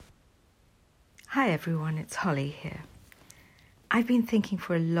Hi everyone, it's Holly here. I've been thinking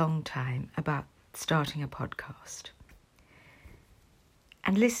for a long time about starting a podcast.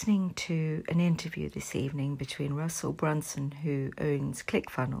 And listening to an interview this evening between Russell Brunson, who owns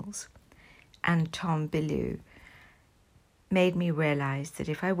ClickFunnels, and Tom Bilyeu made me realise that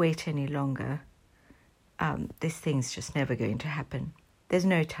if I wait any longer, this thing's just never going to happen. There's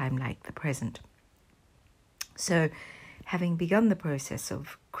no time like the present. So, having begun the process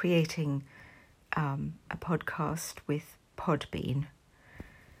of creating a podcast with Podbean,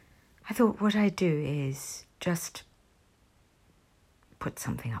 I thought what I'd do is just put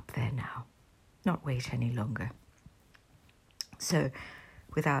something up there now, not wait any longer. So,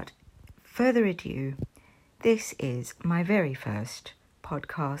 without further ado, this is my very first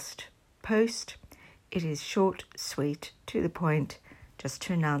podcast post. It is short, sweet, to the point, just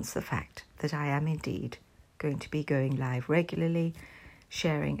to announce the fact that I am indeed going to be going live regularly,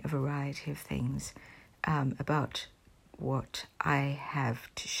 sharing a variety of things about what I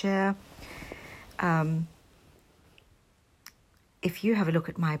have to share. If you have a look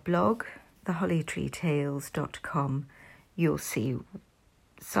at my blog, thehollytreetales.com, you'll see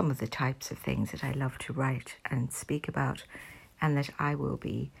some of the types of things that I love to write and speak about, and that I will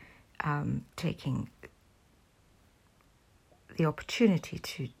be taking the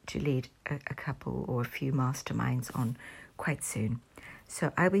opportunity to lead a couple or a few masterminds on quite soon.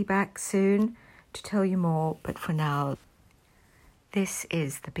 So I'll be back soon to tell you more, but for now, this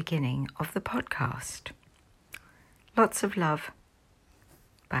is the beginning of the podcast. Lots of love.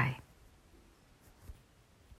 Bye.